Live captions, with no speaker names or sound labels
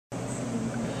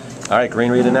All right,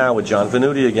 Green Reader now with John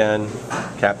Venuti again,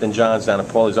 Captain Johns down at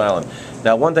Pawley's Island.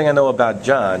 Now, one thing I know about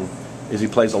John is he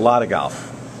plays a lot of golf.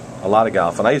 A lot of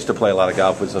golf. And I used to play a lot of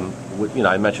golf with him. You know,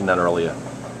 I mentioned that earlier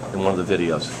in one of the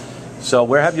videos. So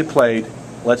where have you played,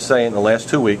 let's say, in the last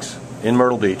 2 weeks in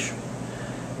Myrtle Beach?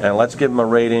 And let's give him a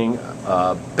rating,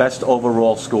 best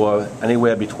overall score,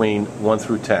 anywhere between 1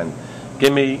 through 10.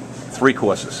 Give me 3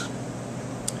 courses.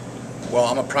 Well,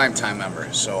 I'm a primetime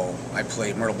member, so I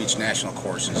play Myrtle Beach National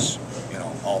courses, you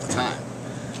know, all the time.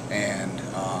 And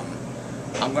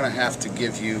I'm going to have to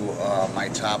give you my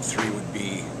top 3 would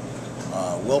be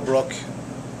Willbrook,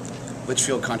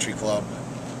 Litchfield Country Club,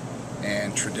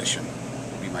 and Tradition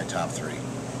would be my top 3.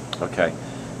 Okay.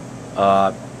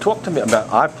 Talk to me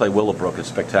about, I've played Willowbrook. It's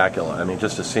spectacular. I mean,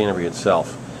 just the scenery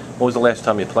itself. When was the last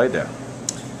time you played there?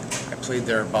 I played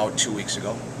there about 2 weeks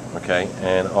ago. Okay,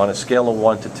 and on a scale of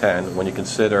 1 to 10, when you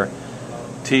consider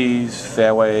tees,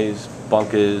 fairways,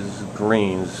 bunkers,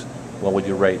 greens, what would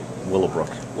you rate Willowbrook?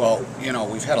 Well, you know,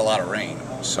 we've had a lot of rain,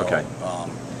 so okay.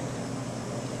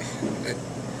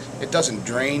 It doesn't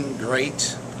drain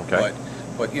great, okay.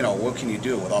 But you know, what can you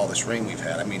do with all this rain we've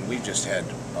had? I mean, we've just had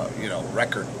you know,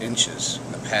 record inches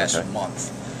in the past okay. month.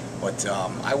 But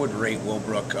I would rate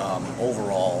Willbrook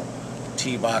overall,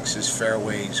 tee boxes,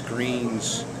 fairways,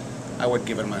 greens. I would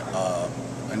give him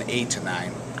an 8 to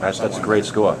 9. That's a great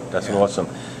score. That's an awesome.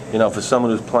 You know, for someone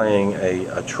who's playing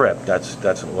a trip, that's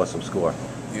an awesome score.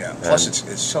 Yeah. Plus,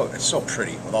 it's so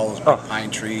pretty with all those big pine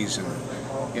trees, and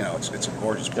you know, it's a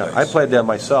gorgeous place. Yeah, I played there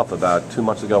myself about 2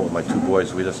 months ago with my 2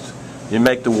 boys. You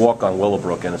make the walk on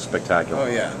Willowbrook, and it's spectacular. Oh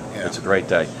yeah, yeah. It's a great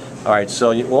day. All right. So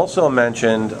you also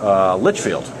mentioned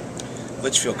Litchfield.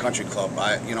 Litchfield Country Club.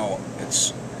 You know,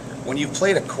 it's when you've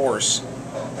played a course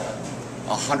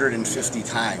 150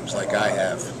 times like I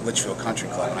have, Litchfield Country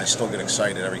Club, and I still get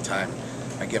excited every time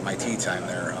I get my tee time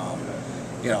there.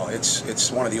 You know,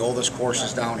 it's one of the oldest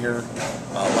courses down here.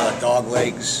 A lot of dog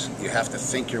legs. You have to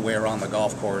think your way around the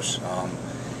golf course.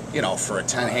 You know, for a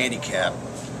 10 handicap,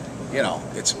 you know,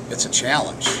 it's a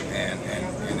challenge,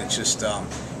 and it's just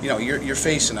you know, you're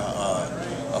facing a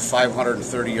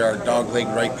 530-yard dog leg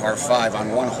right par 5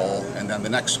 on one hole, and then the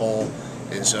next hole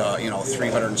is you know,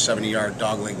 370-yard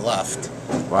dog leg left,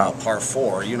 par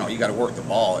 4. You know, you got to work the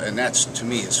ball, and that's, to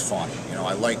me, is fun. You know,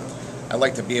 I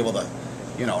like to be able to,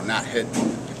 you know, not hit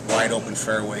wide open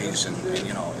fairways, and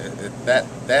you know,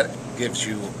 that gives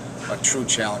you a true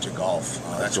challenge of golf.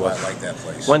 That's why I like that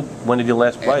place. When did you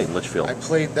last play Litchfield? I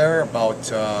played there about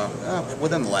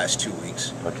within the last 2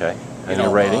 weeks. Okay. And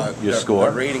your rating, your score?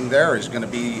 The rating there is going to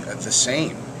be the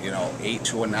same. You know, 8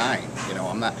 to a 9. You know,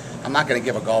 I'm not going to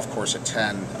give a golf course a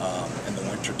 10 in the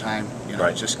winter time. You know,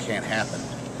 it just can't happen.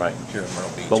 Right. Here in Myrtle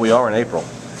Beach. But we are in April.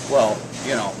 Well,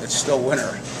 you know, it's still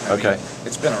winter. I mean,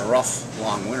 it's been a rough,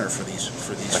 long winter for these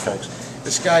folks.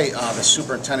 This guy, the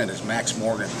superintendent, is Max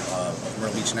Morgan of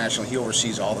Myrtle Beach National. He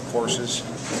oversees all the courses.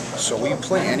 So we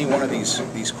play any one of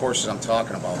these courses I'm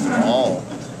talking about. They're all,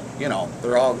 you know,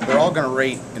 they're all going to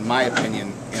rate, in my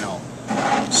opinion, you know,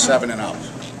 7 and up.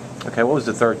 Okay. What was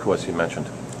the third course you mentioned?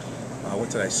 What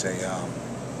did I say?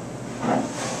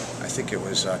 I think it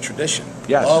was Tradition.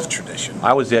 Yes. Love Tradition.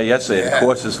 I was there yesterday. Yeah. The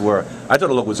courses were, I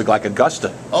thought it was like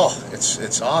Augusta. Oh,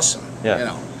 it's awesome. Yeah. You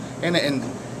know, and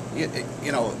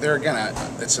you know, there again,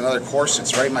 it's another course.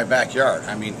 It's right in my backyard.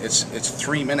 I mean, it's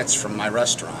 3 minutes from my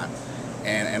restaurant,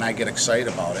 and I get excited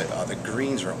about it. The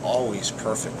greens are always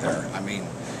perfect there. I mean,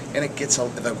 and it gets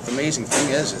the amazing thing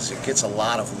is it gets a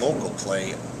lot of local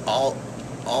play.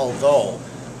 Although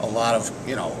a lot of,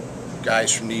 you know,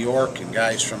 guys from New York and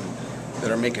guys that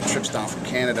are making trips down from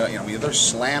Canada, you know, they're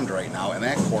slammed right now, and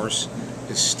that course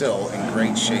is still in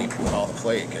great shape with all the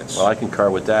play it gets. Well, I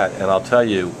concur with that, and I'll tell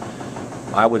you,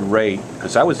 I would rate,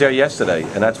 because I was there yesterday,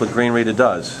 and that's what Green Reader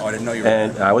does. Oh, I didn't know you were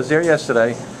And there. I was there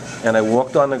yesterday, and I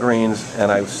walked on the greens,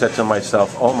 and I said to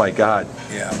myself, oh my God,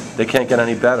 they can't get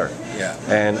any better. Yeah.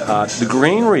 And the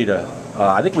Green Reader,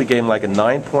 I think we gave him like a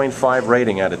 9.5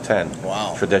 rating out of 10.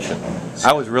 Wow. Tradition.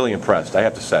 I was really impressed, I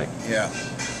have to say. Yeah.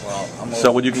 Well,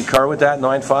 so would you concur with that,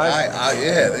 9.5?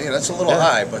 Yeah, that's a little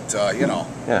high, but you know,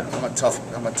 yeah. I'm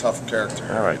a tough character.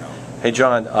 All right. You know. Hey,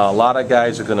 John, a lot of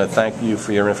guys are going to thank you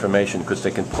for your information because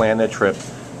they can plan their trip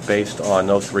based on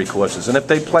those 3 courses. And if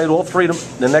they played all 3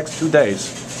 the next 2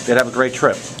 days, they'd have a great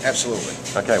trip. Absolutely.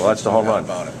 Okay, well, that's the home run.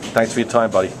 About it. Thanks for your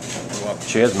time, buddy. You're welcome.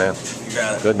 Cheers, man. You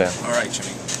got it. Good, man. All right,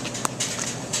 Jimmy.